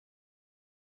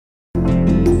as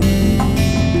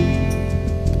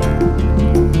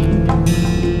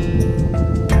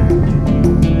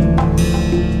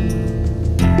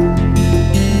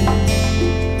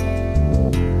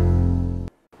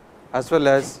well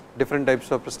as different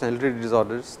types of personality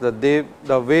disorders,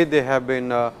 the way they have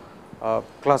been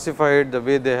classified, the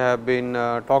way they have been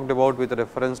talked about with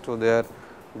reference to their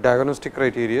diagnostic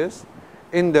criteria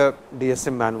in the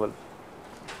DSM manual.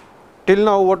 Till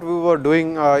now what we were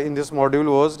doing in this module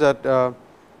was that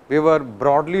we were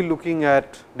broadly looking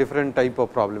at different type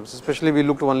of problems, especially we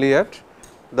looked only at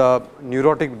the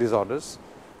neurotic disorders.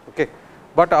 Okay.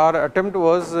 But our attempt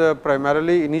was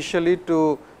primarily initially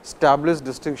to establish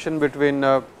distinction between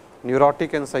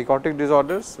neurotic and psychotic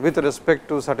disorders with respect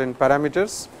to certain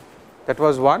parameters. That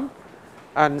was one.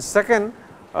 And second,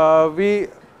 we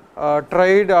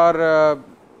tried our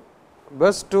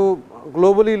best to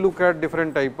globally look at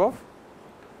different type of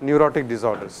neurotic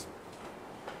disorders.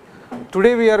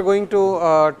 Today we are going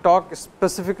to talk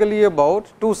specifically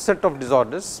about two set of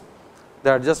disorders,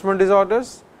 the adjustment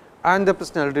disorders and the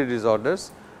personality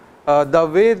disorders, the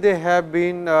way they have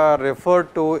been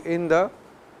referred to in the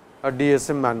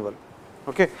DSM manual.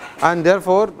 Okay. And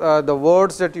therefore, the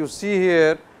words that you see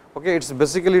here, okay, it is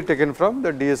basically taken from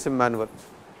the DSM manual.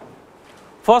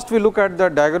 First we look at the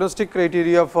diagnostic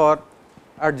criteria for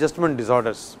adjustment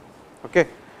disorders. Okay.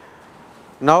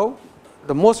 Now,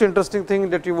 the most interesting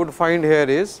thing that you would find here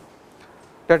is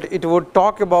that it would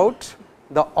talk about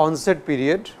the onset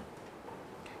period,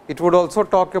 it would also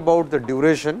talk about the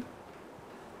duration,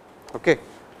 okay,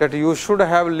 that you should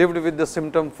have lived with the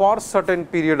symptom for certain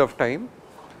period of time,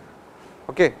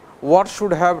 okay, what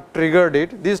should have triggered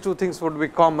it, these two things would be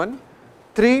common.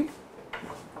 3,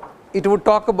 it would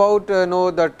talk about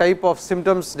the type of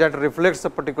symptoms that reflects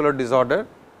a particular disorder,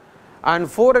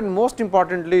 and 4 and most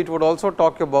importantly it would also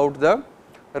talk about the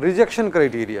rejection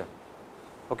criteria.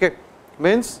 Okay.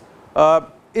 Means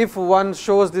if one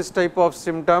shows this type of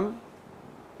symptom,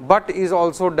 but is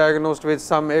also diagnosed with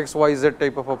some XYZ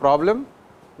type of a problem,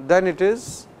 then it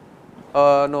is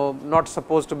not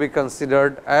supposed to be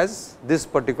considered as this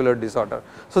particular disorder.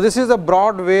 So, this is a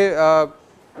broad way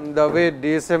the way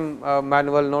DSM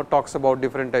manual talks about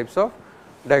different types of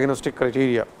diagnostic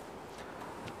criteria.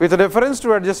 With reference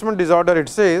to adjustment disorder, it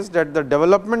says that the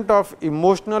development of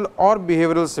emotional or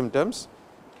behavioral symptoms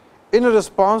in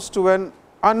response to an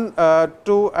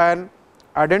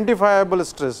identifiable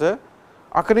stressor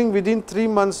occurring within 3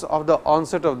 months of the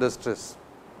onset of the stress.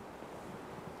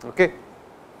 Okay.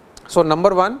 So,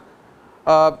 number 1,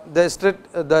 the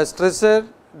stressor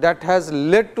that has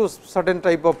led to certain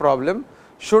type of problem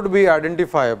should be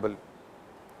identifiable.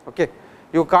 Okay.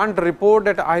 You can't report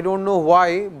that I do not know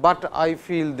why, but I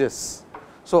feel this.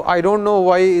 So, I do not know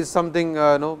why is something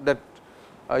that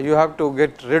you have to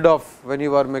get rid of when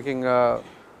you are making a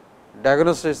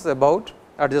diagnosis about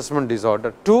adjustment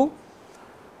disorder. 2,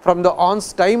 from the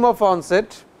time of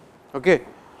onset, okay,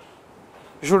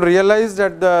 you should realize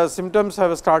that the symptoms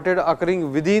have started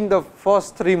occurring within the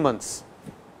first 3 months.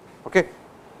 Okay.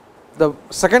 The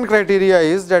second criteria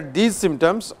is that these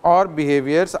symptoms or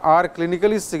behaviors are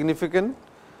clinically significant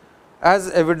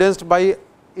as evidenced by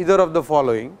either of the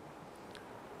following.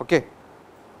 Okay.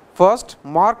 First,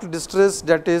 marked distress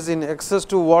that is in excess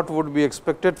to what would be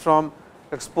expected from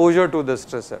exposure to the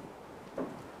stressor.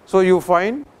 So, you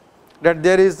find that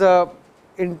there is a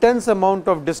intense amount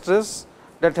of distress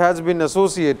that has been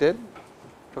associated,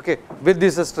 okay, with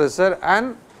this stressor,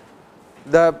 and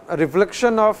the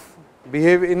reflection of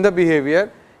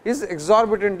behavior is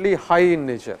exorbitantly high in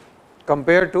nature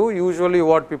compared to usually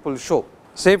what people show.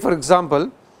 Say for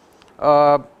example,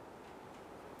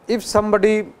 if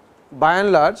somebody by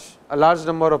and large, a large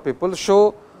number of people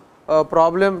show a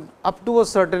problem up to a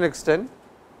certain extent,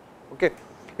 okay,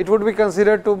 it would be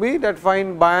considered to be that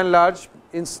fine, by and large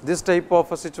in this type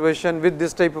of a situation with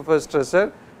this type of a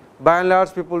stressor, by and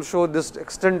large people show this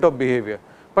extent of behavior.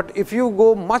 But if you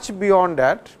go much beyond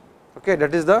that, okay,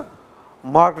 that is the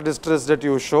marked distress that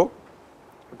you show.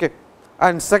 Okay.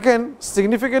 And second,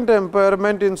 significant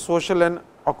impairment in social and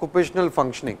occupational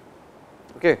functioning.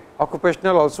 Okay.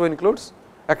 Occupational also includes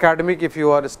academic if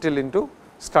you are still into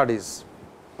studies.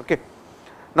 Okay.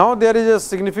 Now, there is a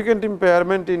significant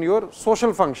impairment in your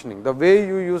social functioning, the way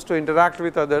you used to interact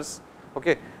with others,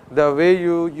 okay, the way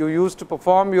you used to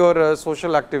perform your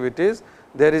social activities,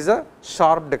 there is a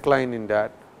sharp decline in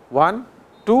that. 1,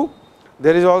 2,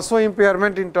 there is also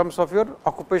impairment in terms of your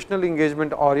occupational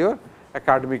engagement or your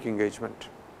academic engagement.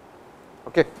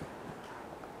 Okay.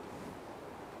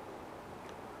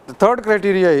 The third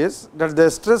criteria is that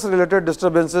the stress related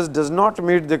disturbances does not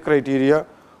meet the criteria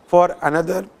for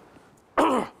another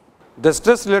the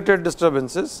stress related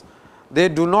disturbances, they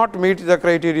do not meet the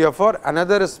criteria for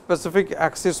another specific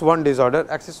axis 1 disorder.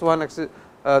 Axis 1,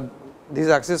 these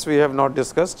axes we have not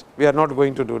discussed, we are not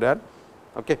going to do that.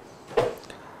 Okay.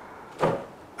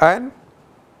 And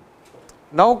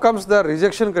now comes the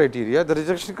rejection criteria. The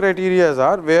rejection criteria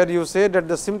are where you say that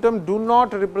the symptom do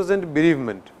not represent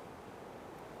bereavement.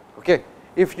 Okay.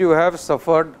 If you have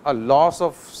suffered a loss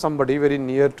of somebody very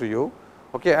near to you,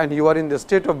 okay, and you are in the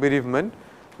state of bereavement,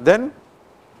 then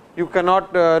you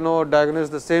cannot diagnose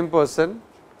the same person,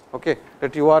 okay,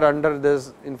 that you are under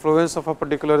this influence of a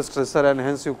particular stressor, and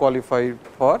hence you qualify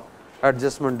for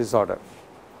adjustment disorder.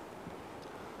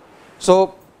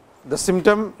 So, the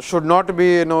symptom should not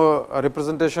be a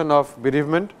representation of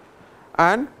bereavement,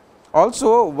 and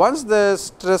also once the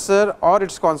stressor or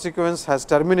its consequence has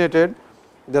terminated,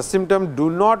 the symptom do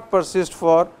not persist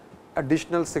for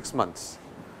additional 6 months.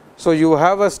 So, you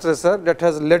have a stressor that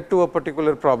has led to a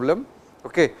particular problem,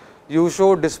 okay. You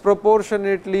show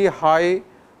disproportionately high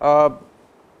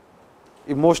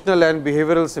emotional and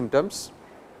behavioral symptoms,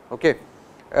 okay,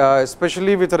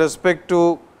 especially with respect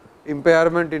to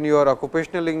impairment in your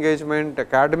occupational engagement,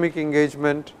 academic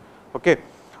engagement, okay.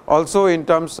 Also in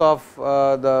terms of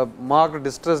the marked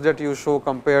distress that you show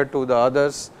compared to the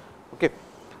others, okay.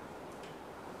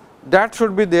 That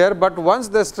should be there, but once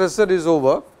the stressor is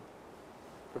over,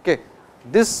 okay,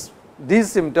 these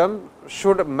symptoms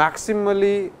should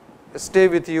maximally stay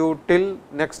with you till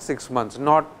next 6 months,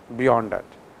 not beyond that.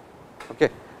 Okay.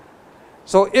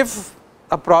 So, if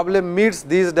a problem meets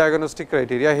these diagnostic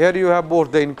criteria, here you have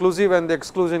both the inclusive and the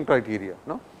exclusion criteria,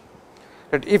 no?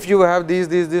 That if you have these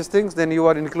things, then you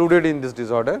are included in this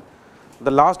disorder.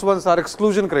 The last ones are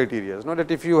exclusion criteria, no?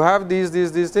 That if you have these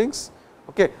things,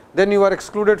 okay, then you are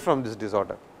excluded from this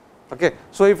disorder. Okay.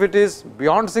 So, if it is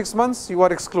beyond 6 months, you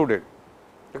are excluded.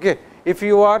 Okay. If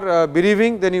you are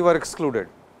bereaving, then you are excluded.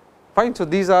 Fine. So,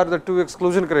 these are the two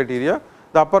exclusion criteria,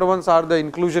 the upper ones are the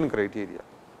inclusion criteria.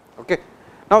 Okay.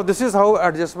 Now, this is how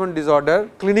adjustment disorder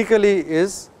clinically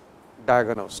is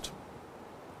diagnosed.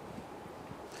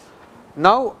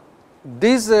 Now,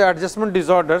 these adjustment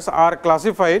disorders are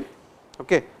classified,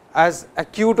 okay, as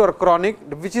acute or chronic,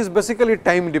 which is basically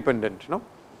time dependent. No?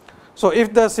 So,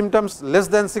 if the symptoms less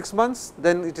than 6 months,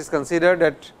 then it is considered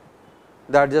that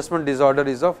the adjustment disorder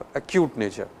is of acute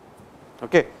nature.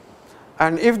 Okay.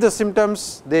 And if the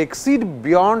symptoms they exceed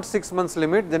beyond 6 months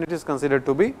limit, then it is considered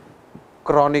to be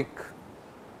chronic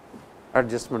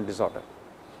adjustment disorder.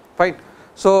 Fine.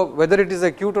 So, whether it is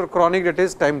acute or chronic, that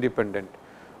is time dependent.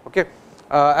 Okay.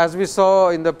 As we saw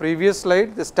in the previous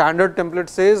slide, the standard template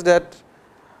says that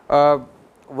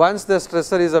once the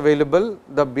stressor is available,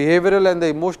 the behavioral and the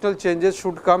emotional changes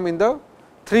should come in the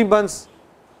 3 months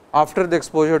after the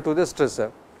exposure to the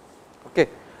stressor. Okay.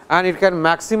 And it can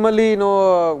maximally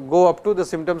go up to the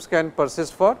symptoms can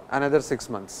persist for another 6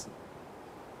 months.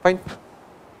 Fine.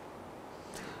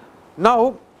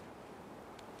 Now,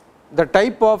 the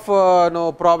type of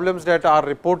problems that are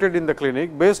reported in the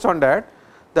clinic, based on that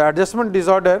the adjustment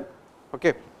disorder,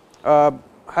 okay,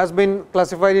 has been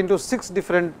classified into 6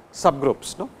 different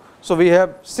subgroups. No? So, we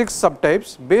have 6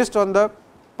 subtypes based on the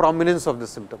prominence of the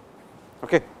symptom.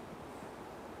 Okay.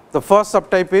 The first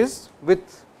subtype is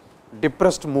with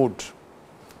depressed mood,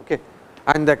 okay,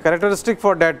 and the characteristic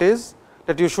for that is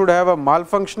that you should have a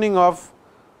malfunctioning of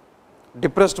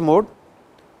depressed mood,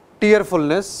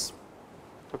 tearfulness,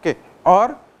 okay,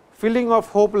 or feeling of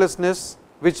hopelessness,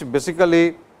 which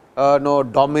basically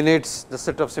dominates the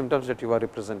set of symptoms that you are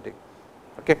representing.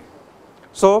 Okay.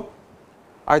 So,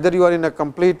 either you are in a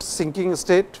complete sinking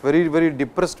state, very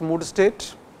depressed mood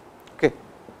state, okay,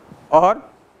 or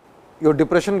your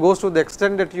depression goes to the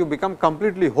extent that you become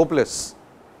completely hopeless,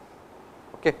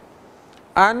 okay,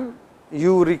 and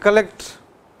you recollect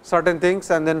certain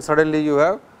things and then suddenly you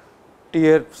have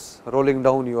tears rolling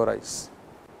down your eyes.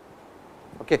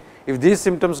 Okay. If these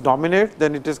symptoms dominate,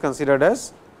 then it is considered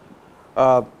as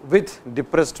with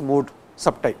depressed mood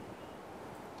subtype.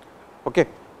 Okay.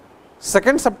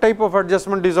 Second subtype of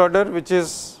adjustment disorder, which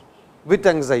is with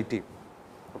anxiety,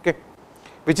 okay,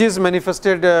 which is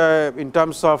manifested in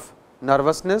terms of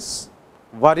nervousness,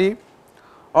 worry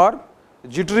or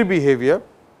jittery behavior,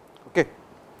 okay.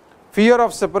 Fear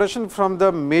of separation from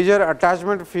the major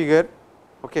attachment figure,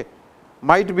 okay,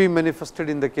 might be manifested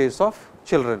in the case of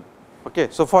children. Okay.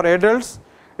 So, for adults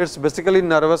it is basically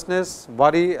nervousness,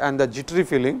 worry and the jittery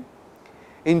feeling.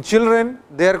 In children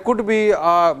there could be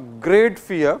a great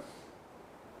fear,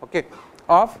 okay,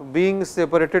 of being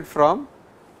separated from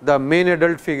the main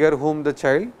adult figure whom the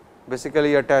child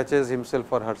basically attaches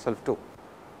himself or herself to.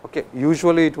 Okay.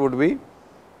 Usually it would be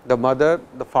the mother,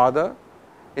 the father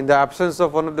In the absence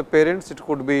of one of the parents, it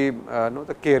could be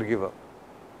the caregiver.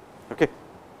 Okay.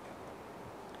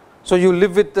 So, you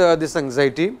live with this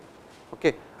anxiety,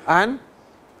 okay, and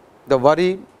the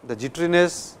worry, the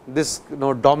jitteriness, this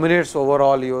dominates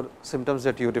overall your symptoms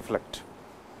that you reflect.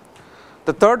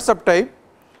 The third subtype,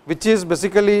 which is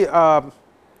basically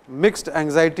mixed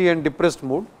anxiety and depressed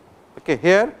mood. Okay,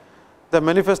 here the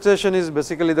manifestation is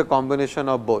basically the combination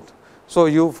of both. So,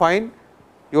 you find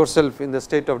yourself in the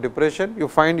state of depression, you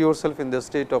find yourself in the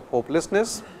state of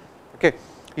hopelessness. Okay.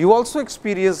 You also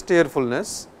experience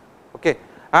tearfulness, okay,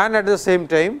 and at the same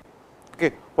time,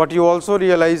 okay, what you also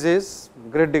realize is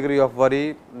great degree of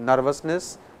worry,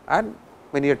 nervousness, and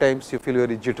many a times you feel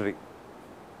very jittery.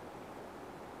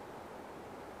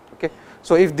 Okay.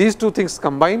 So, if these two things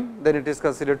combine, then it is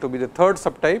considered to be the third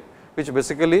subtype, which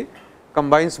basically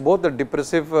combines both the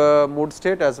depressive mood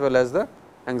state as well as the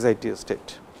anxiety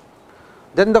state.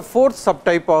 Then the fourth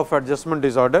subtype of adjustment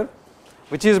disorder,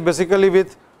 which is basically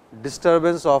with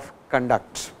disturbance of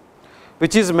conduct,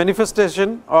 which is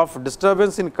manifestation of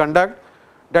disturbance in conduct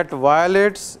that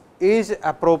violates age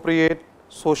appropriate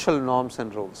social norms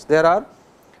and rules. There are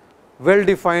well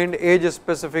defined age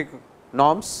specific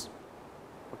norms,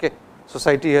 okay.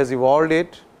 Society has evolved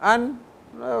it, and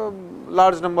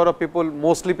large number of people,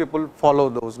 mostly people follow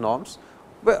those norms,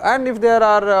 and if there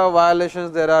are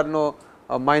violations, there are no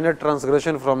minor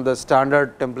transgression from the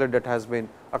standard template that has been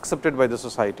accepted by the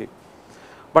society.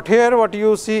 But here what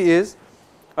you see is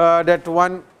that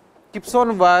one keeps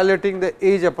on violating the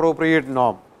age appropriate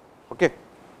norm. Okay.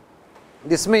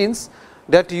 This means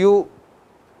that you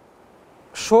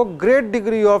show great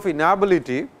degree of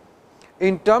inability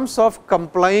in terms of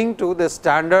complying to the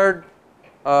standard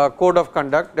code of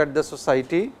conduct that the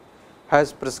society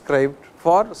has prescribed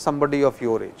for somebody of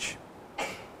your age.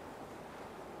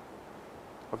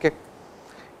 Okay.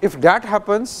 If that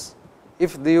happens,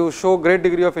 if you show great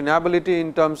degree of inability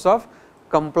in terms of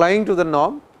complying to the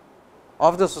norm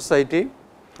of the society,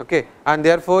 okay, and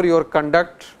therefore, your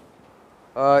conduct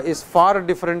is far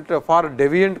different, far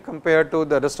deviant compared to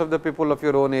the rest of the people of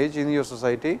your own age in your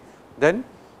society, then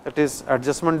it is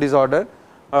adjustment disorder,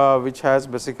 which has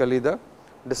basically the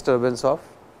disturbance of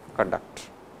conduct.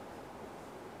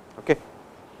 Okay.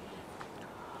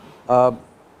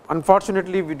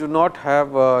 Unfortunately, we do not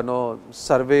have no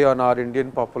survey on our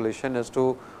Indian population as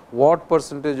to what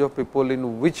percentage of people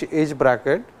in which age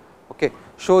bracket, okay,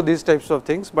 show these types of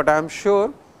things, but I am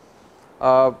sure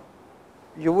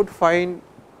you would find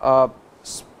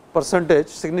percentage,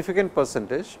 significant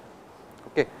percentage,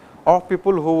 okay, of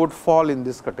people who would fall in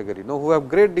this category, who have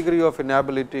great degree of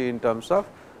inability in terms of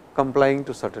complying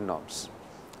to certain norms.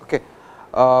 Okay.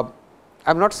 I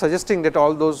am not suggesting that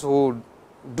all those who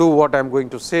do what I am going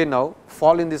to say now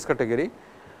fall in this category,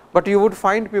 but you would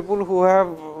find people who have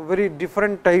very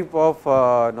different type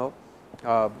of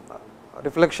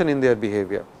reflection in their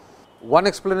behavior. One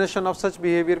explanation of such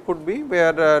behavior could be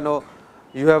where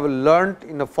you have learnt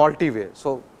in a faulty way.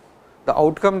 So, the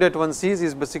outcome that one sees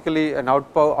is basically an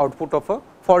output of a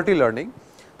faulty learning.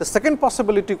 The second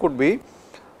possibility could be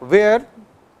where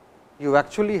you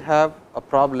actually have a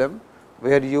problem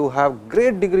where you have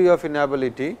great degree of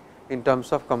inability in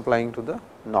terms of complying to the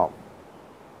norm.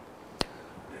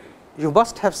 You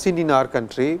must have seen in our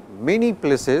country many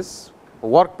places,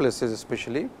 workplaces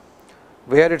especially,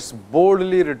 where it is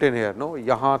boldly written here,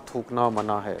 yahan thukna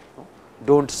mana hai,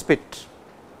 don't spit.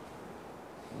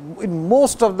 In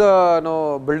most of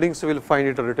the buildings you will find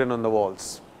it written on the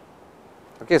walls,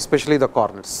 okay, especially the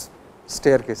corners,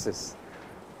 staircases,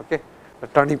 okay, the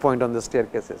turning point on the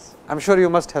staircases. I am sure you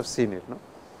must have seen it.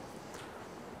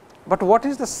 But what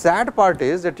is the sad part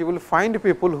is that you will find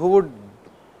people who would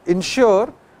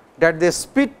ensure that they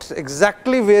spit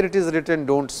exactly where it is written,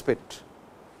 don't spit.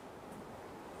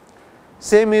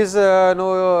 Same is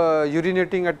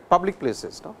urinating at public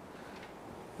places.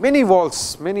 Many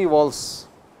walls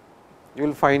you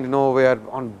will find where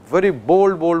on very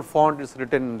bold font is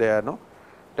written there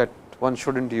that one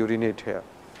should not urinate here,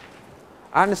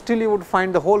 and still you would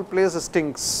find the whole place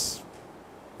stinks,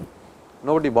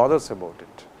 nobody bothers about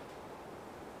it.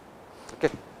 Okay.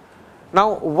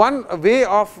 Now, one way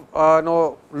of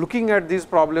looking at these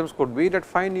problems could be that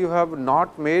fine, you have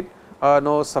not made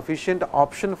sufficient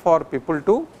option for people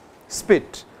to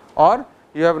spit, or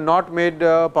you have not made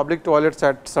public toilets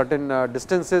at certain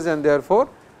distances, and therefore,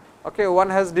 okay, one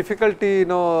has difficulty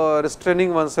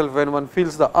restraining oneself when one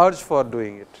feels the urge for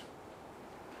doing it.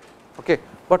 Okay.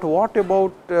 But what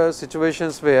about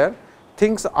situations where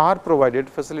things are provided,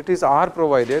 facilities are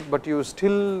provided, but you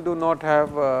still do not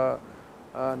have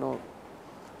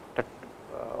that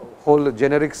whole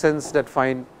generic sense that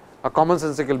fine, a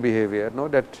commonsensical behavior,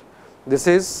 that this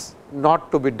is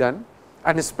not to be done,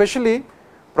 and especially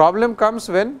problem comes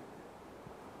when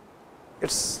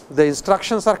the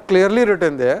instructions are clearly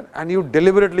written there and you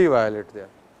deliberately violate there.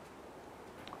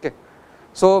 Okay.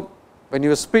 So, when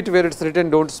you spit where it is written,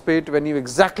 do not spit. When you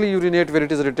exactly urinate where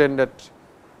it is written that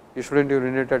you should not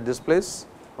urinate at this place.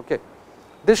 Okay.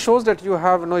 This shows that you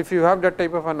have, if you have that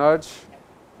type of an urge,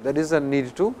 there is a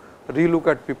need to relook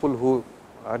at people who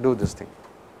do this thing.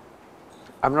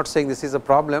 I am not saying this is a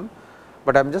problem,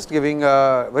 but I am just giving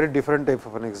a very different type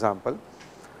of an example.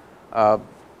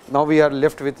 Now, we are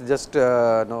left with just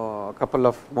a couple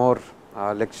of more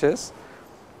lectures,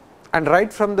 and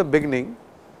right from the beginning,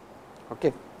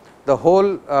 okay, the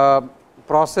whole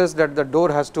process that the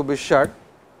door has to be shut,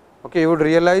 okay, you would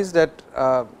realize that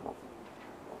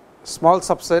small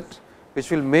subset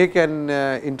which will make an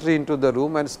entry into the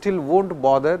room and still will not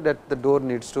bother that the door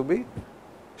needs to be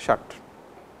shut.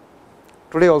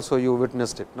 Today also you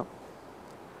witnessed it. No?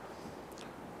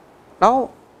 Now,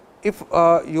 if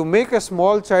you make a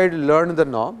small child learn the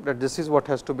norm that this is what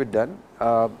has to be done,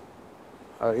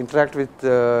 interact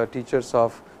with teachers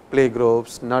of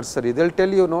playgroups, nursery, they will tell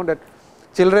you that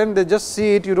children, they just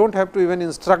see it, you do not have to even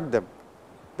instruct them,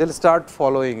 they will start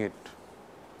following it.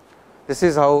 This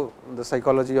is how the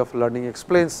psychology of learning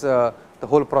explains the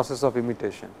whole process of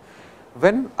imitation.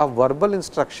 When a verbal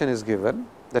instruction is given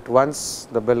that once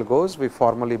the bell goes, we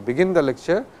formally begin the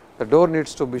lecture, the door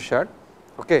needs to be shut,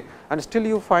 okay, and still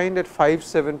you find that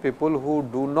 5-7 people who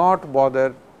do not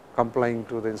bother complying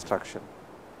to the instruction,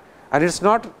 and it is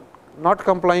not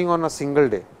complying on a single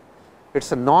day, it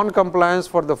is a non-compliance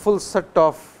for the full set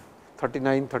of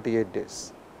 39-38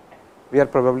 days. We are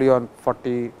probably on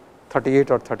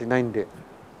 38 or 39 day.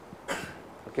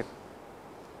 Okay.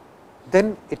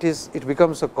 Then it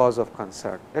becomes a cause of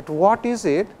concern that what is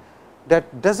it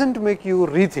that does not make you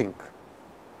rethink.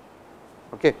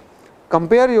 Okay.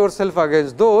 Compare yourself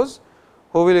against those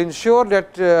who will ensure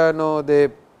that they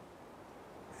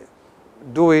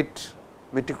do it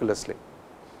meticulously.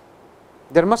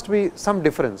 There must be some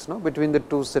difference between the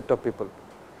two set of people.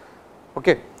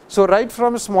 Okay. So, right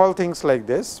from small things like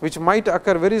this, which might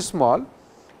occur very small,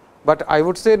 but I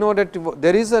would say that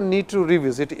there is a need to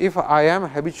revisit. If I am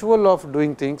habitual of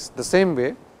doing things the same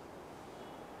way,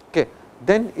 okay,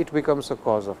 then it becomes a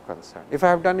cause of concern. If I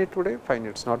have done it today, fine,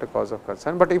 it is not a cause of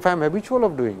concern, but if I am habitual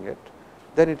of doing it,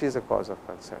 then it is a cause of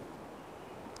concern.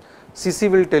 CC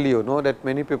will tell you that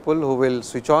many people who will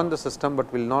switch on the system,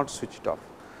 but will not switch it off.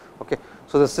 Okay.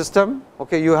 So, the system,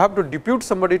 okay, you have to depute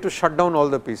somebody to shut down all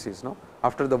the PCs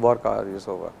after the work hour is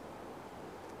over.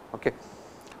 Okay.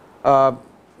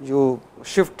 You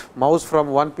shift mouse from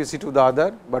one PC to the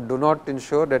other, but do not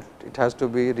ensure that it has to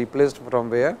be replaced from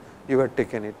where you had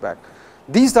taken it back.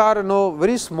 These are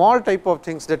very small type of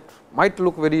things that might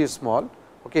look very small,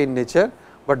 okay, in nature,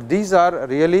 but these are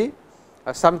really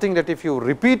something that if you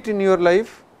repeat in your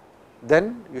life,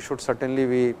 then you should certainly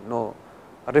be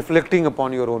reflecting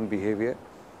upon your own behavior.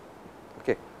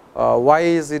 Okay. Why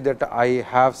is it that I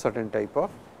have certain type of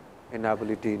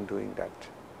inability in doing that?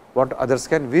 What others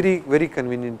can very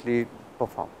conveniently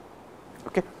perform.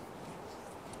 Okay.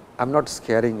 I am not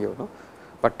scaring you,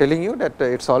 but telling you that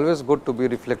it is always good to be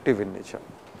reflective in nature.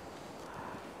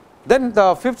 Then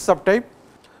the fifth subtype,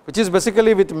 which is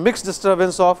basically with mixed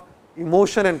disturbance of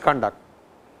emotion and conduct.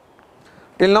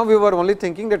 Till now we were only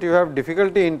thinking that you have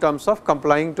difficulty in terms of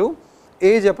complying to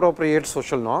age appropriate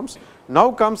social norms.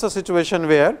 Now comes a situation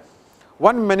where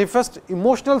one manifests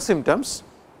emotional symptoms,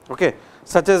 okay,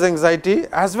 such as anxiety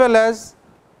as well as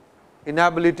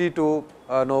inability to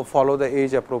follow the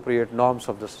age appropriate norms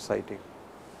of the society.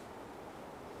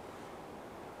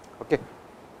 Okay.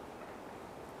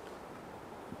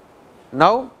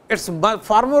 Now, it is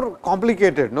far more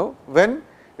complicated when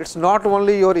it is not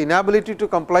only your inability to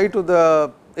comply to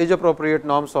the age appropriate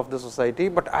norms of the society,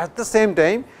 but at the same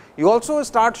time you also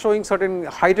start showing certain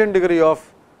heightened degree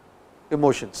of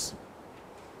emotions.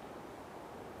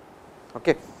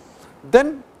 Okay.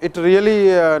 Then it really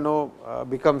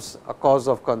becomes a cause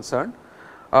of concern.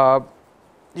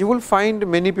 You will find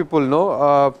many people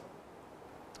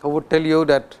who would tell you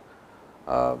that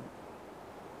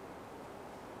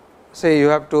say you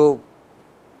have to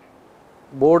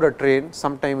board a train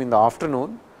sometime in the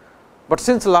afternoon, but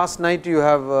since last night you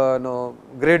have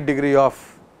great degree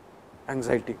of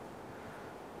anxiety.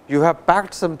 You have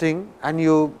packed something and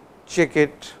you check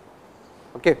it.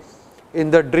 Okay. In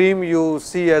the dream you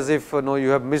see as if you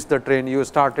have missed the train, you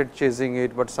started chasing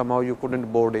it, but somehow you could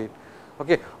not board it.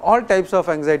 Okay. All types of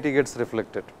anxiety gets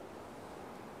reflected.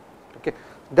 Okay.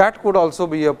 That could also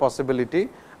be a possibility,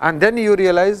 and then you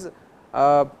realize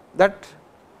that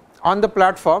on the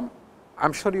platform, I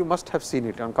am sure you must have seen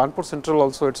it on Kanpur Central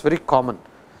also, it is very common.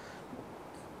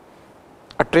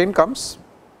 A train comes,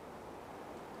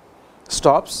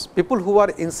 stops, people who are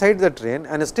inside the train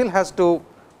and still has to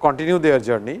continue their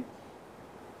journey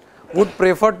would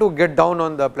prefer to get down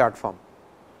on the platform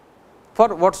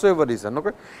for whatsoever reason.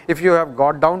 Okay. If you have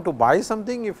got down to buy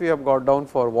something, if you have got down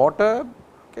for water,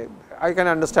 okay, I can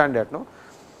understand that, no,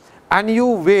 and you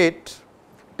wait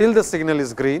till the signal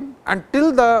is green and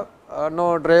till the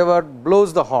driver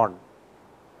blows the horn.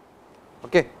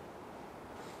 Okay.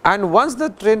 And once the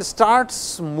train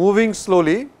starts moving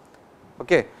slowly,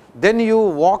 okay, then you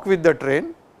walk with the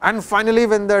train, and finally,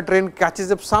 when the train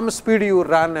catches up some speed, you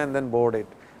run and then board it,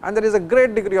 and there is a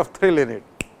great degree of thrill in it.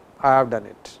 I have done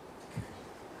it.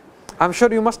 I am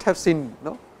sure you must have seen,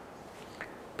 no,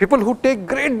 people who take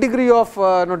great degree of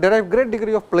derive great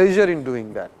degree of pleasure in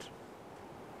doing that.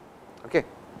 Okay.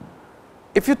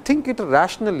 If you think it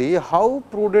rationally, how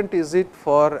prudent is it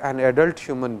for an adult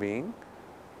human being,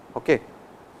 okay,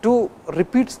 to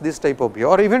repeat this type of behavior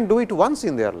or even do it once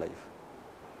in their life?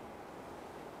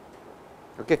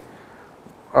 Okay.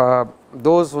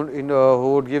 Those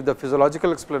who would give the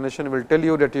physiological explanation will tell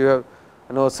you that you have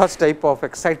such type of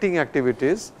exciting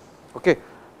activities, okay,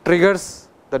 triggers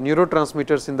the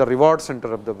neurotransmitters in the reward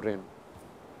center of the brain.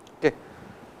 Okay.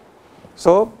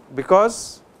 So,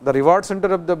 because the reward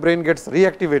center of the brain gets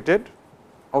reactivated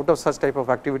out of such type of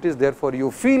activities, therefore,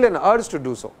 you feel an urge to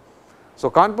do so. So,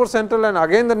 Kanpur Central and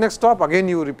again the next stop, again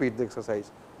you repeat the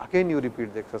exercise, again you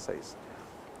repeat the exercise.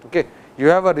 Okay. You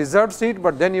have a reserved seat,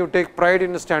 but then you take pride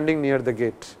in standing near the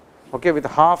gate, okay, with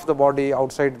half the body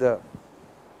outside the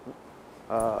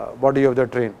body of the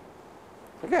train,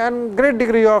 okay, and great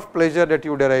degree of pleasure that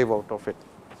you derive out of it.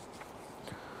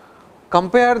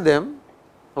 Compare them,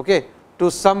 okay, to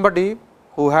somebody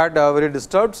who had a very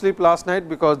disturbed sleep last night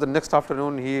because the next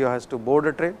afternoon he has to board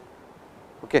a train.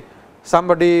 Okay.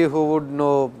 Somebody who would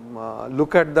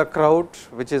look at the crowd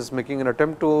which is making an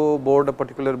attempt to board a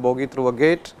particular bogie through a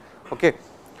gate, okay,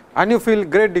 and you feel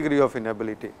great degree of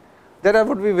inability. There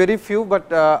would be very few,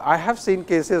 but I have seen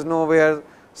cases where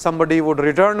somebody would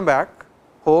return back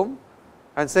home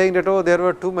and saying that, oh, there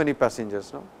were too many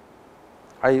passengers. No,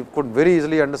 I could very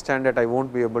easily understand that I will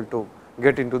not be able to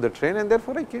get into the train, and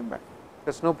therefore, I came back.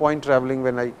 There is no point travelling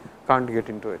when I can't get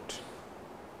into it.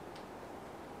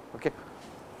 Okay.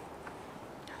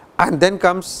 And then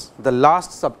comes the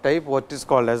last subtype, what is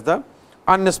called as the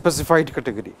unspecified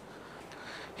category.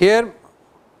 Here,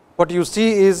 what you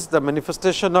see is the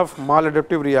manifestation of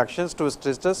maladaptive reactions to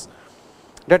stresses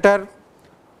that are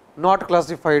not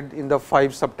classified in the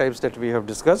 5 subtypes that we have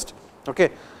discussed. Okay.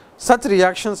 Such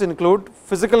reactions include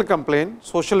physical complaint,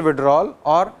 social withdrawal,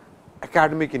 or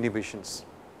academic inhibitions.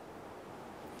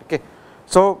 Okay.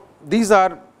 So, these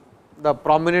are the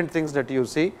prominent things that you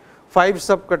see, 5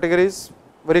 subcategories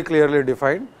very clearly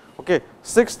defined. Okay.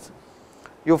 Sixth,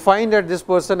 you find that this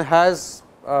person has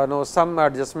some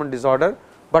adjustment disorder,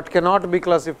 but cannot be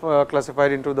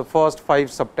classified into the first 5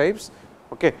 subtypes,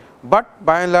 okay, but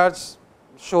by and large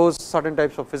shows certain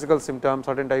types of physical symptoms,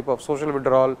 certain type of social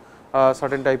withdrawal,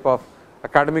 certain type of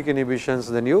academic inhibitions,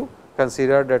 then you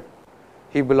consider that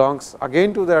he belongs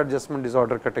again to the adjustment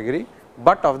disorder category,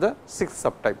 but of the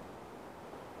 6th subtype.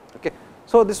 Okay.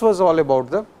 So, this was all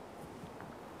about the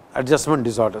adjustment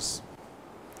disorders.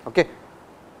 Okay.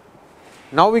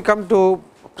 Now, we come to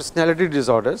personality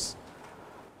disorders.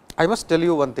 I must tell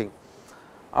you one thing,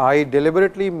 I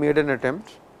deliberately made an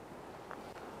attempt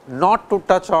not to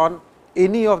touch on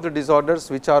any of the disorders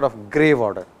which are of grave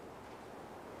order.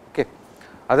 Okay.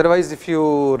 Otherwise, if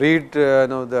you read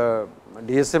the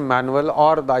DSM manual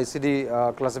or the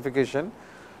ICD classification,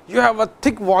 you have a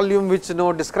thick volume which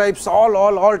describes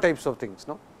all types of things.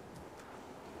 No?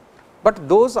 But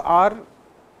those are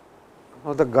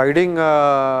the guiding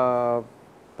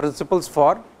principles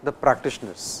for the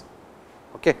practitioners.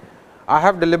 Okay. I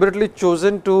have deliberately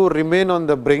chosen to remain on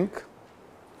the brink,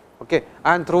 okay.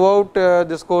 And throughout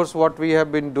this course what we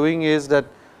have been doing is that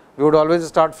we would always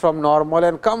start from normal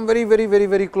and come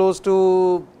very close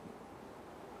to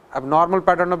abnormal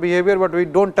pattern of behavior, but we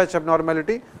do not touch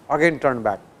abnormality, again turn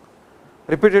back.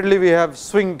 Repeatedly we have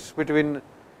swinged between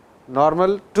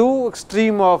normal to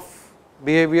extreme of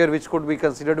behavior which could be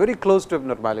considered very close to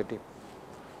abnormality.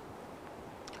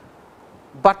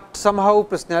 But somehow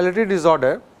personality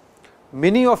disorder,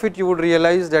 many of it you would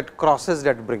realize that crosses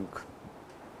that brink,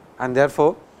 and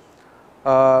therefore,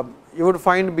 you would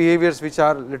find behaviors which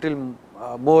are little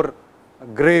more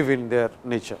grave in their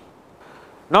nature.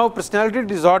 Now, personality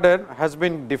disorder has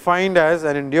been defined as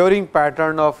an enduring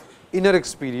pattern of inner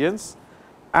experience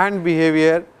and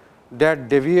behavior that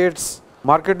deviates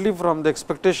markedly from the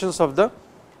expectations of the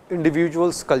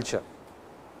individual's culture.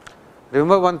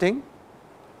 Remember one thing,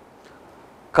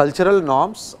 cultural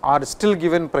norms are still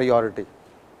given priority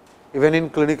even in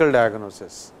clinical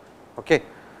diagnosis. Okay.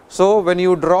 So, when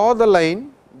you draw the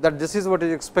line that this is what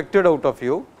is expected out of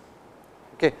you,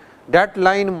 okay, that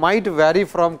line might vary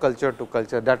from culture to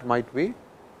culture, that might be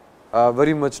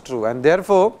very much true, and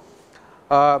therefore,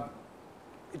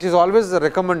 it is always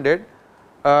recommended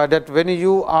that when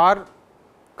you are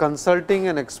consulting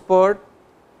an expert,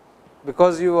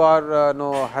 because you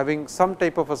are having some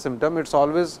type of a symptom, it is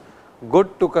always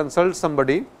good to consult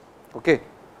somebody, okay,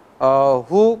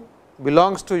 who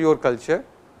belongs to your culture,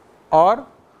 or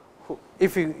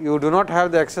if you do not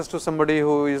have the access to somebody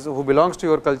who belongs to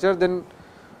your culture, then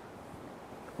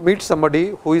meet somebody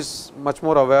who is much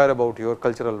more aware about your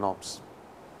cultural norms.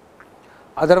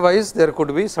 Otherwise, there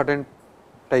could be certain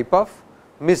type of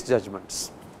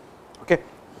misjudgments. Okay.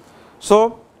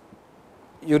 So,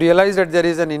 you realize that there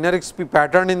is an inner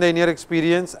pattern in the inner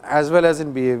experience as well as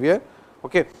in behavior,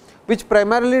 okay, which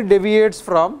primarily deviates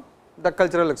from the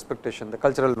cultural expectation, the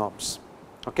cultural norms.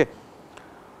 Okay.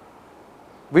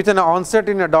 With an onset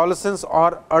in adolescence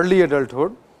or early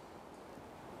adulthood.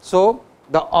 So,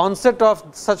 the onset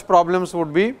of such problems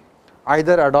would be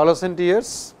either adolescent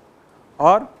years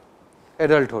or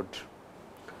adulthood.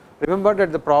 Remember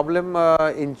that the problem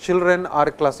in children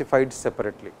are classified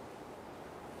separately.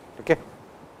 Okay.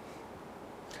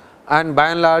 And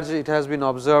by and large, it has been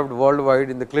observed worldwide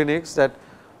in the clinics that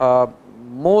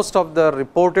most of the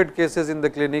reported cases in the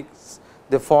clinics,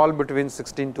 they fall between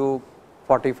 16 to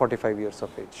 40-45 years of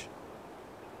age.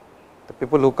 The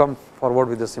people who come forward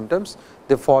with the symptoms,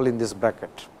 they fall in this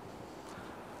bracket.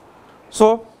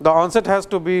 So, the onset has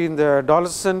to be in the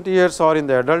adolescent years or in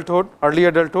the adulthood, early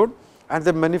adulthood, and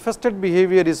the manifested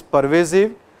behavior is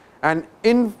pervasive and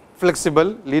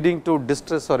inflexible, leading to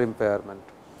distress or impairment.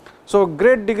 So,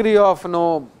 great degree of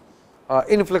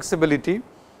inflexibility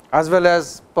as well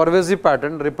as pervasive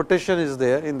pattern, repetition is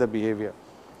there in the behavior.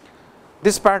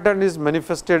 This pattern is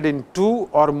manifested in 2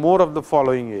 or more of the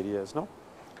following areas. No?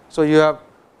 So, you have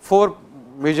 4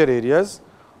 major areas: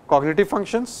 cognitive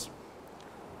functions,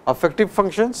 affective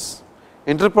functions,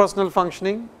 interpersonal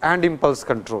functioning and impulse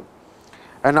control.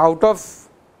 And out of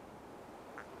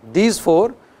these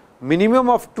 4, minimum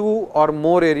of 2 or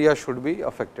more areas should be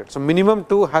affected. So, minimum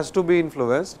 2 has to be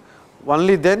influenced,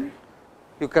 only then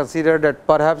you consider that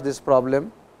perhaps this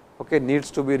problem, okay,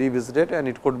 needs to be revisited and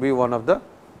it could be one of the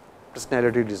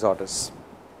personality disorders.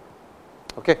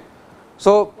 Okay.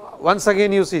 So, once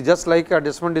again you see, just like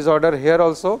adjustment disorder, here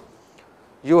also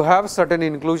you have certain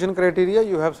inclusion criteria,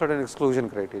 you have certain exclusion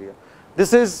criteria.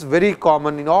 This is very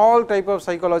common in all type of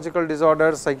psychological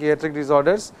disorders, psychiatric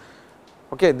disorders.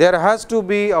 Okay. There has to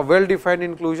be a well defined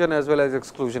inclusion as well as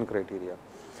exclusion criteria.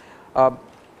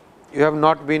 You have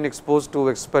not been exposed to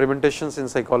experimentations in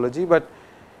psychology, but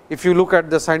if you look at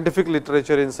the scientific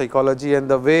literature in psychology and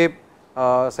the way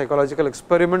psychological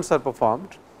experiments are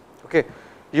performed, okay,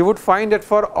 you would find that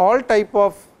for all type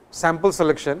of sample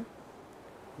selection,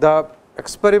 the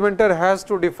experimenter has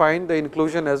to define the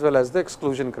inclusion as well as the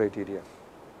exclusion criteria.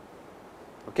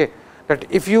 Okay. That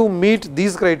if you meet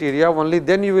these criteria, only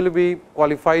then you will be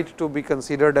qualified to be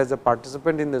considered as a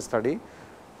participant in the study.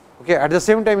 Okay. At the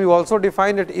same time, you also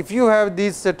define that if you have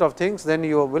these set of things, then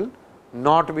you will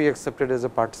not be accepted as a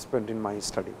participant in my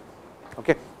study.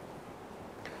 Okay.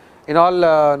 In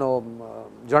all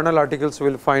journal articles, you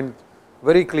will find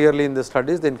very clearly in the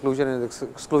studies the inclusion and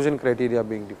exclusion criteria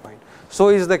being defined. So,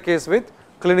 is the case with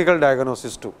clinical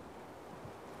diagnosis too.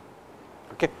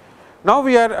 Okay. Now,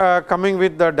 we are coming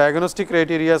with the diagnostic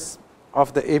criteria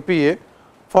of the APA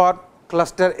for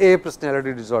cluster A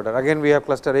personality disorder. Again, we have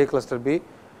cluster A, cluster B.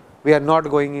 We are not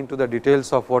going into the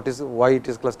details of why it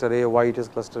is cluster A, why it is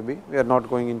cluster B. We are not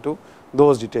going into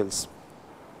those details.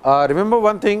 Remember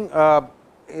one thing,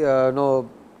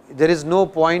 there is no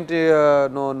point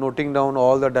noting down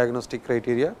all the diagnostic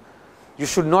criteria. You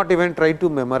should not even try to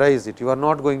memorize it. You are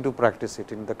not going to practice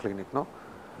it in the clinic. No.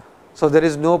 So, there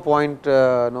is no point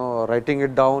writing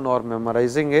it down or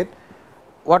memorizing it.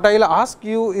 What I will ask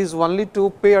you is only to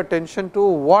pay attention to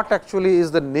what actually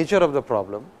is the nature of the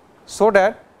problem, so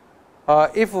that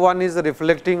if one is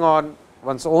reflecting on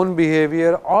one's own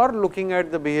behavior or looking at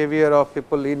the behavior of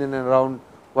people in and around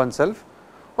oneself,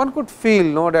 one could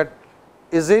feel that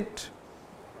is it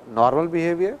normal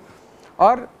behavior,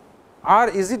 or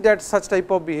is it that such type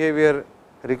of behavior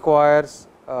requires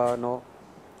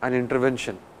an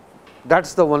intervention. That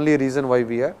is the only reason why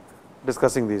we are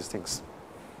discussing these things.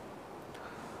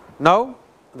 Now,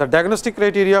 the diagnostic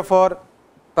criteria for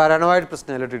paranoid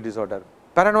personality disorder.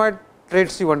 Paranoid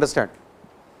traits you understand,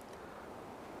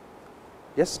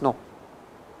 Yes, no.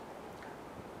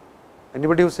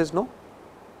 Anybody who says no?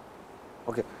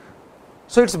 Okay.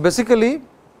 So, it is basically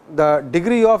the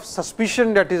degree of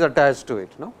suspicion that is attached to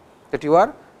it, no? That you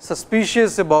are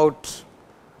suspicious about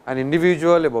an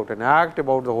individual, about an act,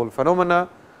 about the whole phenomena.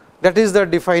 That is the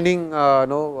defining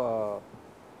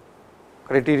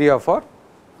criteria for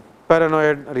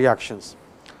paranoid reactions.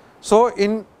 So,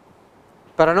 in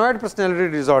paranoid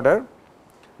personality disorder,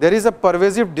 there is a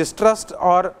pervasive distrust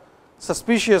or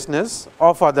suspiciousness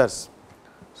of others.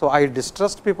 So, I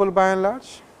distrust people by and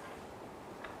large,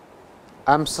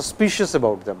 I am suspicious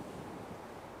about them,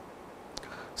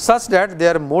 such that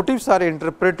their motives are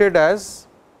interpreted as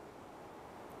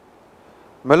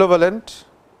malevolent,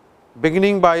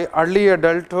 beginning by early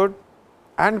adulthood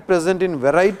and present in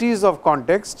varieties of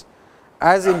contexts,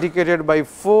 as indicated by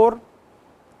 4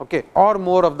 or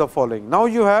more of the following. Now,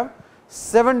 you have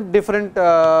 7 different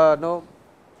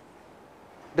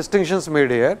distinctions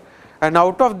made here, and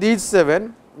out of these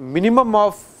 7, minimum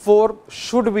of 4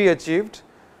 should be achieved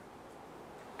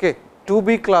to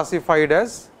be classified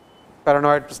as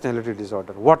paranoid personality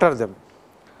disorder. What are them?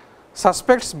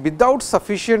 Suspects without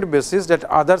sufficient basis that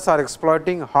others are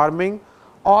exploiting, harming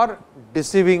or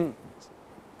deceiving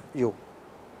you.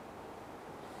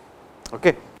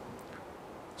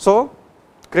 So,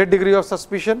 great degree of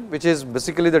suspicion, which is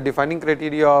basically the defining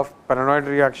criteria of paranoid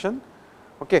reaction,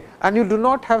 and you do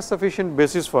not have sufficient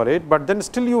basis for it, but then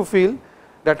still you feel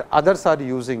that others are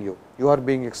using you, you are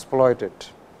being exploited.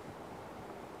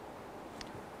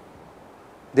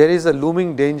 There is a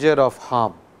looming danger of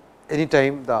harm,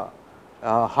 anytime the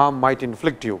harm might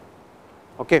inflict you,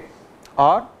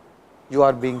 or you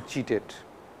are being cheated,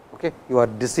 you are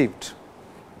deceived.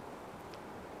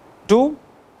 2,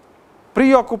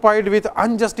 preoccupied with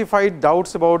unjustified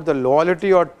doubts about the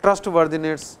loyalty or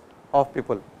trustworthiness of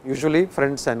people, usually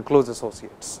friends and close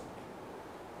associates.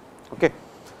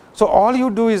 So, all you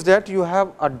do is that you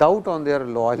have a doubt on their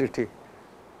loyalty.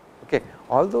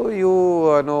 Although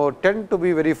you tend to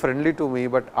be very friendly to me,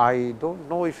 but I do not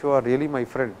know if you are really my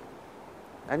friend,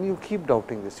 and you keep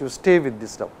doubting this, you stay with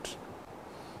this doubt.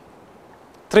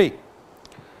 3,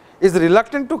 is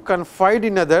reluctant to confide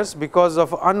in others because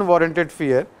of unwarranted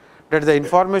fear that the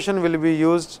information will be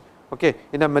used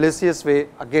in a malicious way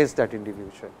against that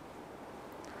individual.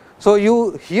 So,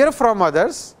 you hear from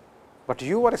others, but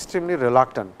you are extremely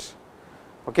reluctant.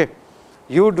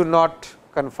 You do not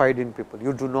confide in people,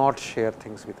 you do not share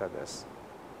things with others.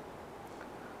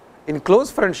 In close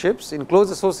friendships, in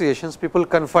close associations, people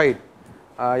confide,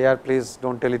 yeah, please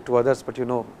do not tell it to others, but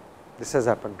this has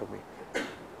happened to me,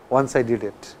 once I did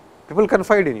it. People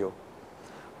confide in you,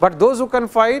 but those who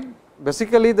confide,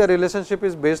 basically the relationship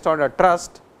is based on a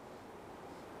trust,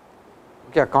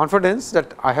 a confidence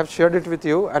that I have shared it with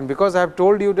you, and because I have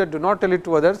told you that do not tell it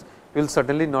to others, you will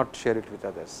certainly not share it with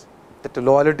others, that the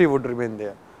loyalty would remain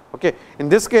there. In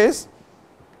this case,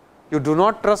 you do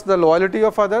not trust the loyalty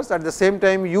of others, at the same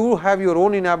time you have your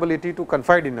own inability to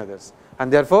confide in others,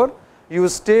 and therefore, you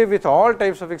stay with all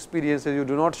types of experiences, you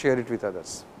do not share it with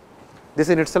others. This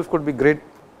in itself could be great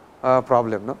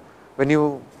problem, no? When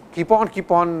you keep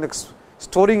on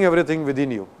storing everything within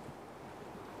you.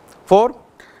 4,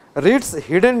 reads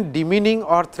hidden demeaning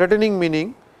or threatening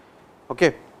meaning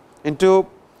into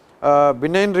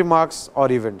benign remarks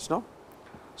or events. No?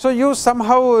 So, you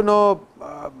somehow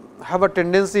have a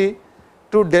tendency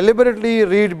to deliberately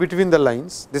read between the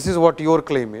lines. This is what your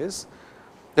claim is,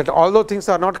 that although things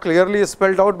are not clearly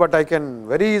spelled out, but I can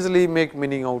very easily make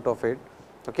meaning out of it.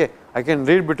 I can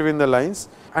read between the lines,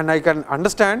 and I can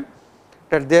understand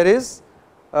that there is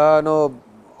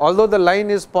although the line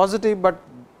is positive, but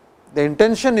the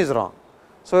intention is wrong.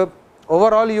 So,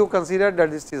 overall you consider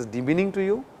that this is demeaning to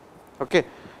you,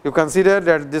 you consider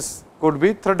that this could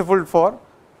be threatful for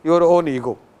your own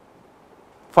ego.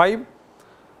 5,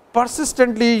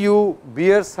 persistently you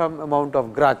bear some amount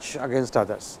of grudge against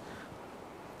others,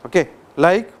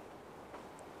 like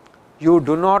you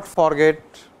do not forget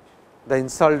the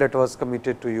insult that was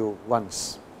committed to you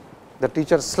once, the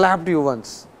teacher slapped you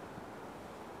once,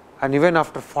 and even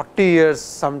after 40 years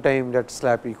sometime that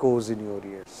slap echoes in your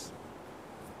ears.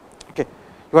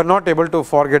 You are not able to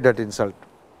forget that insult.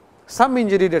 Some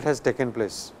injury that has taken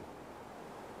place,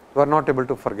 you are not able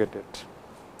to forget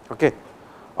it,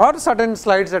 or certain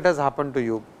slides that has happened to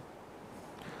you.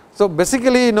 So,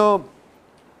 basically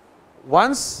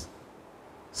once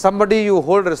somebody you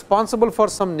hold responsible for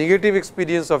some negative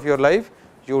experience of your life,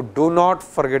 you do not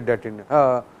forget that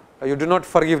you do not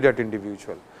forgive that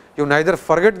individual. You neither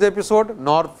forget the episode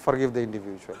nor forgive the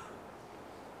individual.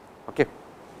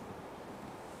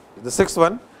 The 6th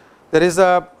one, there is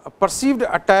a perceived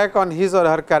attack on his or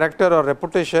her character or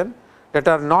reputation that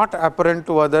are not apparent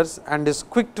to others and is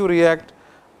quick to react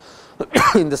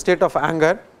in the state of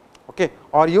anger, okay,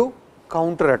 or you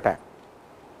counter attack.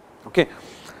 Okay.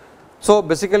 So,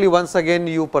 basically once again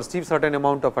you perceive certain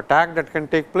amount of attack that can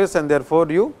take place and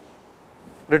therefore, you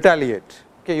retaliate,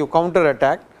 okay, you counter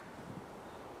attack,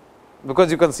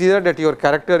 because you consider that your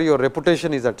character, your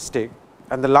reputation is at stake.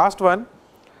 And the last one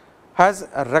has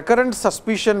a recurrent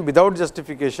suspicion without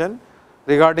justification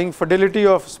regarding fidelity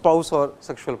of spouse or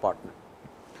sexual partner.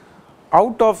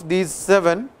 Out of these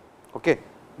 7, okay,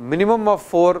 minimum of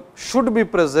 4 should be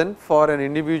present for an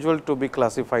individual to be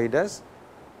classified as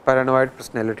paranoid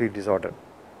personality disorder.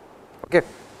 Okay.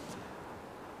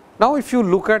 Now, if you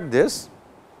look at this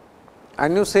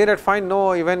and you say that fine,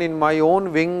 no, even in my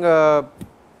own wing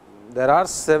there are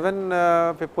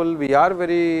 7 people, we are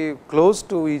very close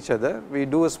to each other, we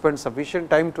do spend sufficient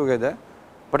time together,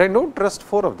 but I do not trust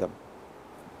 4 of them.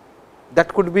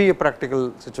 That could be a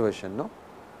practical situation, no.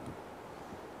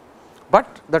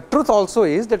 But the truth also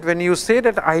is that when you say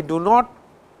that I do not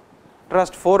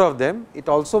trust 4 of them, it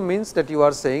also means that you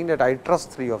are saying that I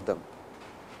trust 3 of them.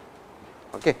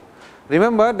 Okay.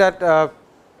 Remember that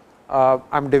I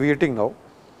am deviating now.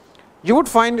 You would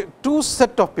find 2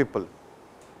 set of people,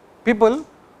 people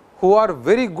who are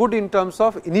very good in terms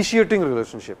of initiating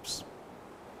relationships,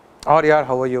 or yeah,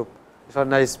 how are you, it's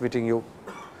nice meeting you.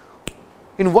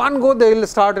 In one go they will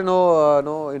start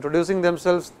introducing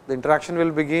themselves, the interaction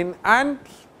will begin, and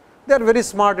they are very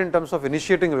smart in terms of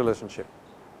initiating relationship.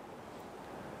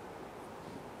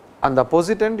 On the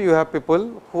opposite end, you have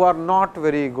people who are not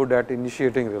very good at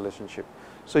initiating relationship.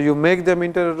 So, you make them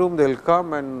enter a room, they will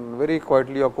come and very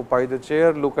quietly occupy the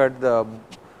chair, look at the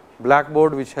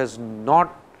blackboard which has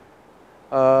not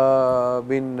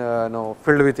been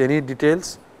filled with any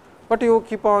details, but you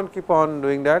keep on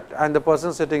doing that, and the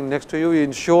person sitting next to you, you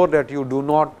ensure that you do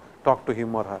not talk to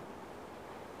him or her.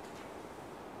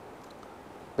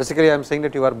 Basically, I am saying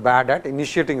that you are bad at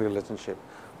initiating relationship,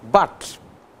 but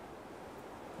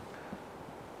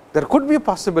there could be a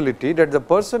possibility that the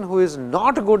person who is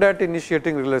not good at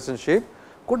initiating relationship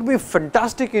could be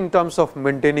fantastic in terms of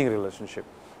maintaining relationship.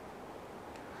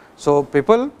 So,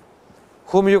 people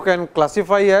whom you can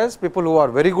classify as people who are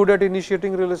very good at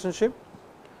initiating relationship,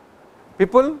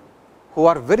 people who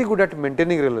are very good at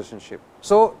maintaining relationship.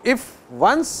 So, if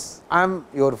once I am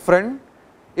your friend,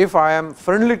 if I am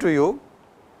friendly to you,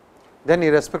 then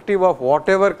irrespective of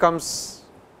whatever comes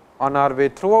on our way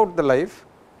throughout the life,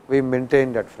 we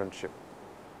maintain that friendship.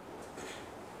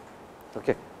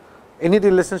 Okay. Any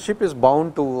relationship is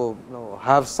bound to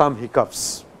have some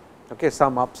hiccups, okay.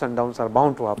 Some ups and downs are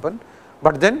bound to happen,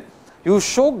 but then you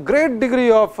show great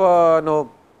degree of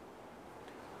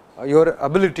your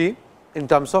ability in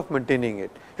terms of maintaining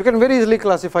it. You can very easily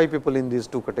classify people in these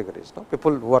 2 categories, no?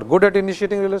 People who are good at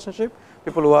initiating relationship,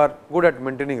 people who are good at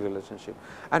maintaining relationship,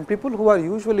 and people who are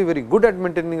usually very good at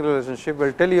maintaining relationship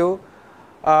will tell you,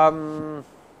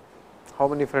 how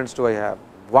many friends do I have?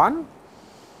 1,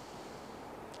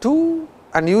 2,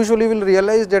 and usually will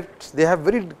realize that they have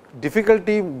very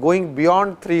difficulty going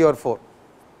beyond 3 or 4.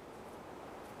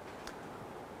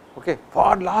 Okay.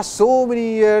 For last so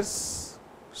many years,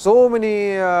 so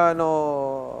many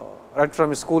right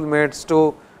from schoolmates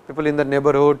to people in the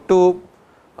neighborhood to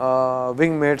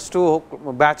wingmates to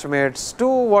batchmates to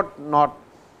what not,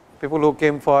 people who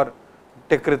came for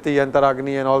Tekriti,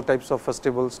 Antaragni and all types of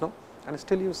festivals, no? And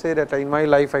still you say that in my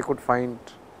life I could find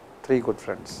 3 good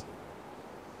friends,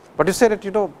 but you say that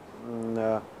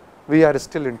we are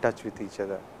still in touch with each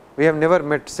other. We have never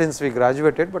met since we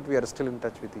graduated, but we are still in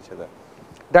touch with each other.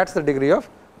 That is the degree of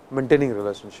maintaining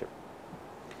relationship.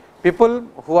 People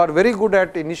who are very good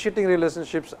at initiating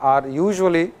relationships are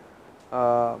usually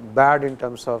bad in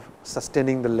terms of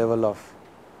sustaining the level of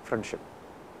friendship.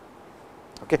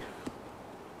 Okay.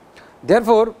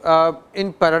 Therefore,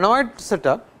 in paranoid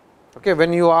setup, okay,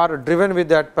 when you are driven with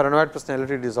that paranoid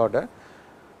personality disorder,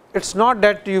 it is not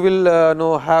that you will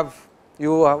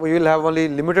you will have only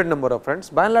limited number of friends.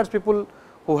 By and large, people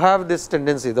who have this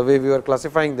tendency, the way we are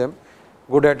classifying them,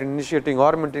 good at initiating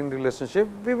or maintaining relationship,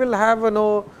 we will have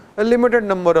a limited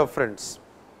number of friends.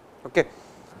 Okay.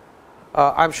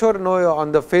 I am sure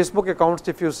on the Facebook accounts,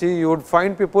 if you see, you would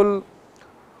find people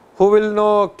who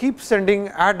will keep sending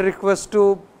ad requests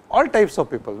to all types of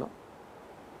people. No?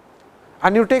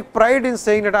 And you take pride in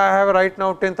saying that I have right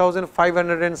now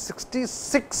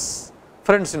 10,566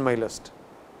 friends in my list.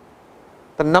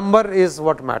 The number is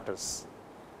what matters.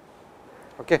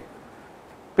 Okay.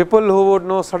 People who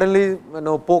would suddenly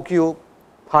poke you,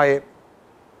 hi,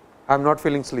 I am not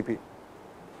feeling sleepy.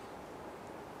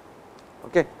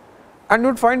 Okay. And you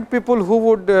would find people who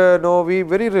would be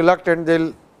very reluctant, they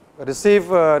will receive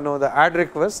the add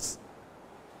requests,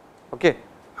 okay,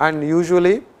 and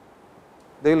usually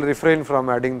they will refrain from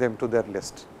adding them to their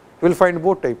list. You will find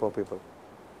both type of people.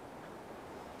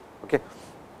 Okay.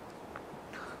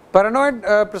 Paranoid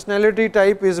personality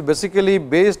type is basically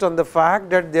based on the fact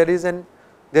that there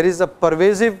is a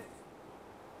pervasive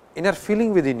inner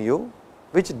feeling within you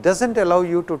which does not allow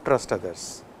you to trust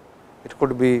others. It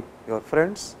could be your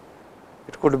friends,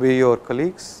 it could be your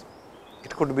colleagues,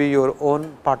 it could be your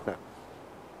own partner.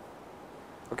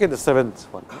 Okay, the seventh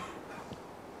one.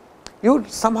 You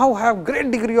somehow have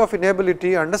great degree of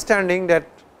inability understanding that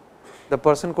the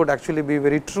person could actually be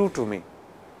very true to me.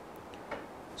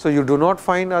 So, you do not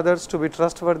find others to be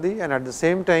trustworthy, and at the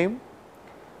same time,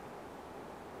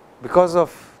 because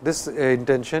of this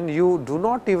intention, you do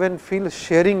not even feel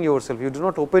sharing yourself, you do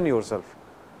not open yourself,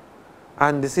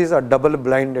 and this is a double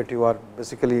blind that you are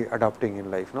basically adopting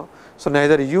in life. No? So,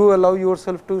 neither you allow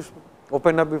yourself to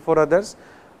open up before others,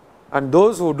 and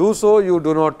those who do so, you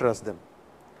do not trust them.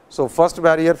 So, first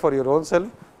barrier for your own self,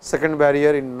 second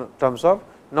barrier in terms of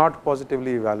not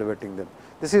positively evaluating them.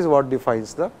 This is what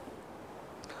defines the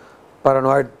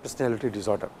paranoid personality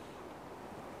disorder.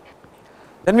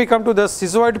 Then we come to the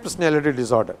schizoid personality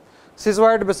disorder.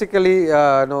 Schizoid basically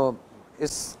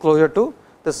is closer to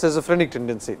the schizophrenic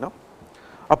tendency. No?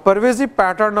 A pervasive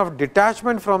pattern of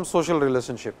detachment from social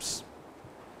relationships.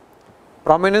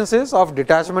 Prominence is of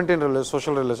detachment in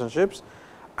social relationships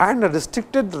and a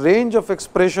restricted range of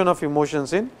expression of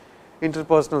emotions in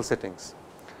interpersonal settings.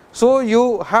 So,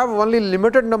 you have only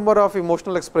limited number of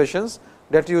emotional expressions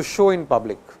that you show in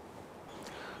public,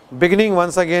 beginning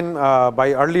once again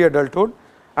by early adulthood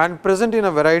and present in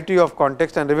a variety of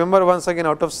contexts, and remember once again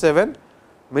out of 7,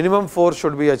 minimum 4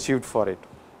 should be achieved for it.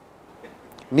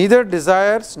 Neither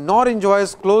desires nor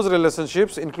enjoys close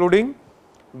relationships, including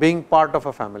being part of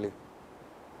a family.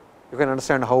 You can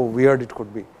understand how weird it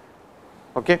could be.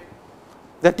 Okay.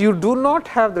 That you do not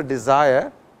have the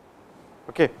desire,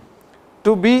 okay,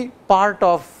 to be part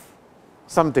of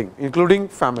something, including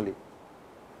family.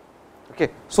 Okay.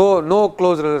 So, no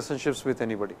close relationships with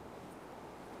anybody.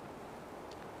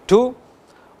 2,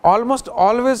 almost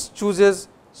always chooses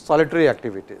solitary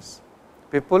activities,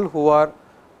 people who are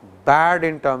bad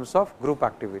in terms of group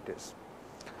activities.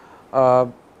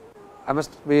 I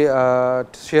must be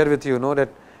share with you know that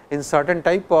in certain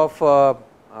type of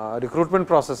recruitment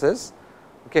processes,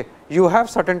 okay, you have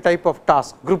certain type of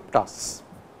tasks, group tasks,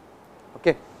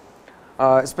 okay,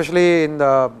 especially in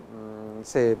the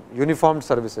say uniformed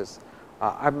services.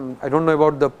 I do not know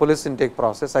about the police intake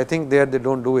process, I think there they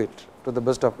do not do it to the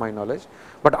best of my knowledge,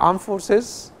 but armed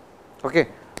forces, okay,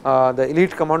 the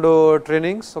elite commando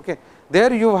trainings, okay,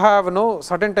 there you have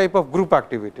certain type of group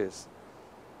activities,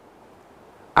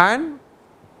 and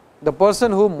the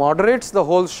person who moderates the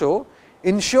whole show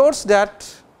ensures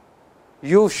that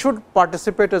you should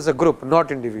participate as a group, not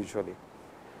individually.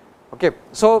 Okay.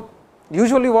 So,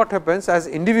 usually what happens, as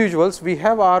individuals we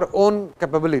have our own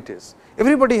capabilities,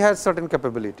 everybody has certain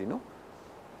capability. No?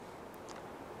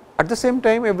 At the same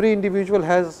time, every individual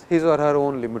has his or her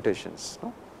own limitations.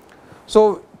 No?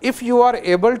 So, if you are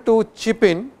able to chip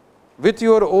in with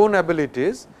your own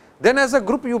abilities, then as a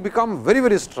group you become very,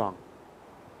 very strong,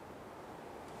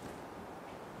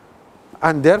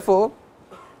 and therefore,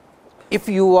 if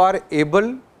you are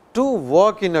able to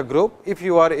work in a group, if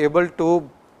you are able to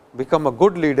become a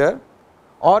good leader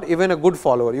or even a good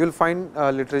follower, you will find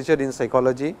literature in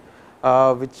psychology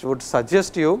which would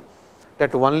suggest you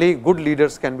that only good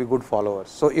leaders can be good followers.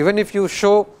 So, even if you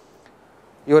show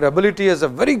your ability as a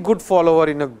very good follower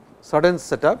in a certain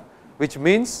setup, which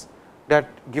means that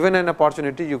given an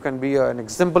opportunity you can be an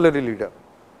exemplary leader.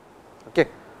 Okay.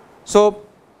 So,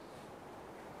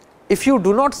 if you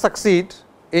do not succeed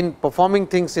in performing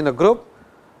things in a group,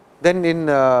 then in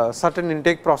certain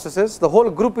intake processes the whole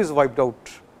group is wiped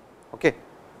out. Okay.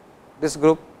 This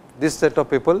group, this set of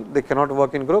people, they cannot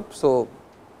work in group. So,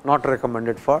 not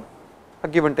recommended for a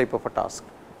given type of a task,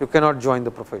 you cannot join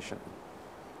the profession.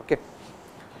 Okay.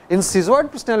 In schizoid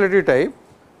personality type,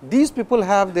 these people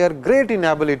have their great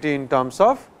inability in terms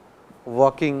of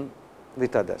working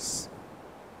with others.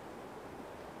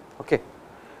 Okay.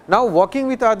 Now, working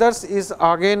with others is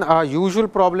again a usual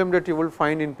problem that you will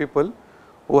find in people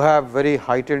who have very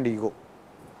heightened ego.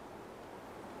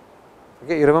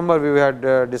 Okay, you remember we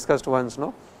had discussed once,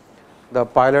 no, the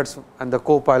pilots and the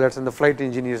co-pilots and the flight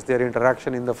engineers, their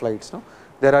interaction in the flights. No,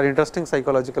 there are interesting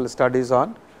psychological studies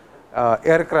on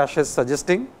air crashes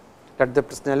suggesting that the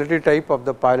personality type of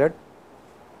the pilot,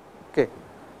 okay,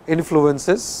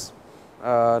 influences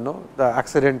the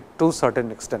accident to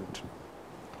certain extent.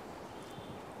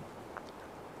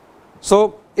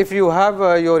 So, if you have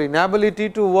your inability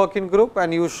to work in group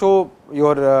and you show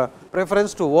your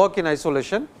preference to work in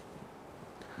isolation,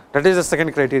 that is the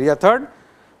second criteria. Third,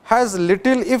 has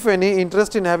little if any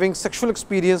interest in having sexual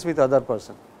experience with other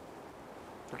person.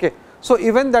 Okay. So,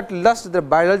 even that lust, the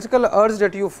biological urge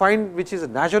that you find which is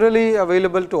naturally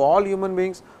available to all human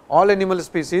beings, all animal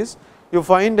species, you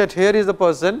find that here is the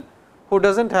person who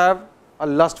does not have a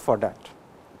lust for that.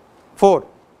 4,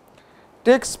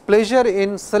 takes pleasure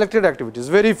in selected activities,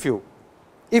 very few,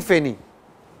 if any.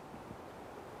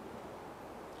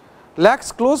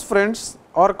 Lacks close friends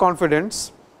or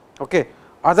confidants, okay,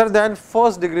 other than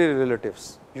first degree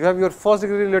relatives. You have your first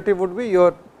degree relative would be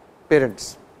your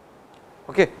parents.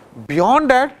 Okay. Beyond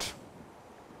that,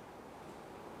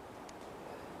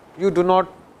 you do not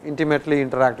intimately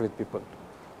interact with people.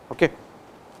 Okay.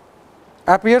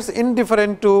 Appears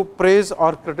indifferent to praise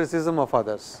or criticism of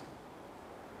others.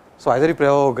 So, either you pray,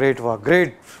 oh great work,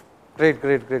 great,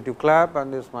 you clap,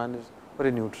 and this man is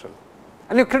very neutral,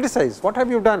 and you criticize, what have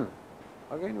you done?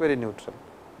 Again very neutral.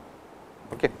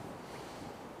 Okay.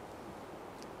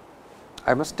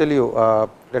 I must tell you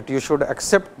that you should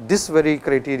accept this very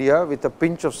criteria with a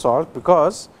pinch of salt,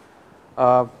 because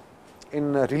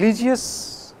in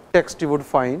religious text you would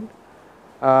find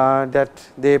that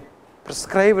they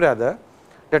prescribe rather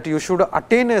that you should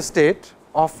attain a state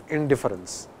of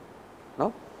indifference,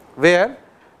 no? Where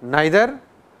neither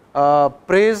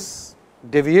praise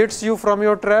deviates you from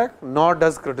your track nor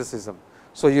does criticism.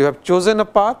 So, you have chosen a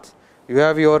path, you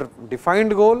have your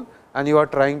defined goal and you are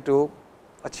trying to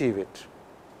achieve it.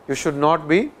 You should not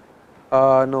be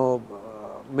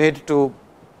made to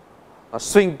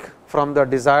swing from the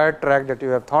desired track that you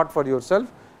have thought for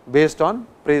yourself based on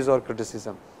praise or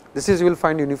criticism. This is you will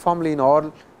find uniformly in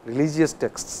all religious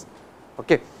texts.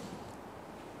 Okay.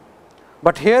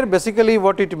 But here basically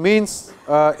what it means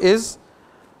is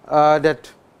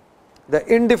that the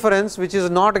indifference which is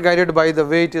not guided by the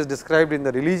way it is described in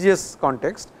the religious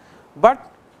context,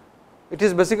 but it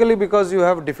is basically because you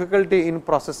have difficulty in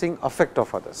processing affect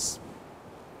of others.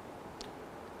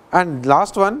 And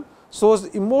last one, shows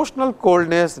emotional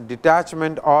coldness,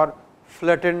 detachment or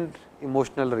flattened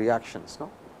emotional reactions. No?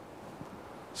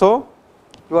 So,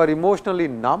 you are emotionally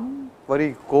numb,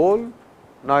 very cold,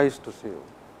 nice to see you.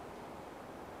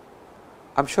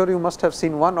 I am sure you must have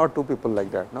seen one or two people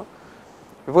like that. No?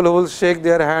 People who will shake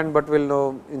their hand, but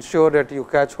will ensure that you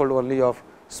catch hold only of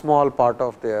small part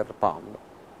of their palm.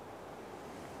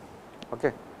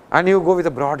 Okay. And you go with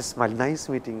a broad smile, nice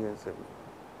meeting you.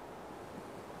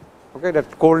 Okay,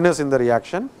 that coldness in the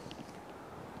reaction.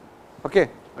 Okay.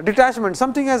 Detachment,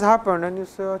 something has happened and you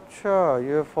say, acha,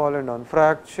 you have fallen down,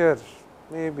 fracture,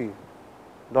 maybe,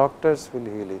 doctors will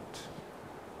heal it.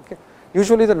 Okay.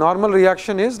 Usually the normal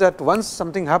reaction is that once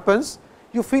something happens,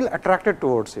 you feel attracted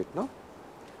towards it. No?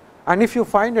 And if you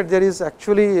find that there is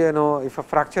actually, if a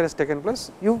fracture has taken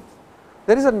place,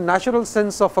 there is a natural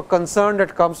sense of a concern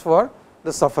that comes for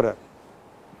the sufferer.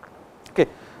 Okay.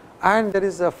 And there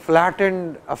is a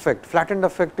flattened affect. Flattened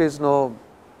affect is no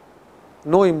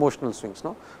emotional swings.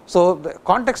 No? So, the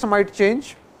context might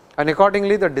change and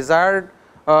accordingly the desired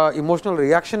emotional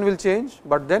reaction will change,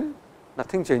 but then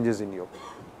nothing changes in you.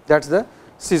 That is the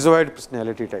schizoid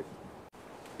personality type.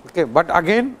 Okay. But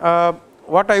again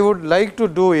what I would like to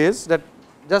do is that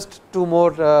just two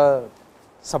more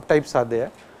subtypes are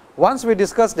there. Once we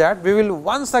discuss that, we will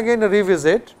once again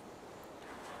revisit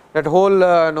that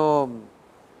whole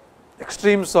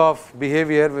extremes of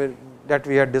behavior that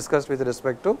we had discussed with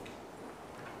respect to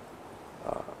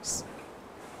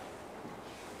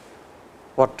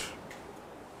what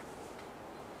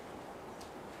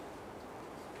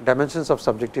dimensions of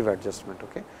subjective adjustment.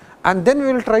 Okay. And then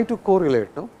we will try to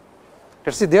correlate. No? Let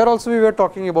us see, there also we were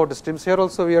talking about extremes, here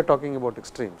also we are talking about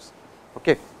extremes.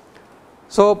 Okay.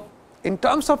 So, in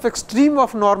terms of extreme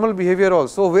of normal behavior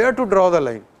also, where to draw the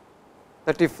line,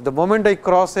 that if the moment I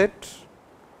cross it,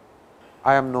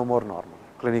 I am no more normal,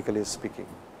 clinically speaking.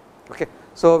 Okay.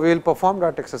 So, we will perform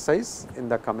that exercise in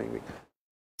the coming week.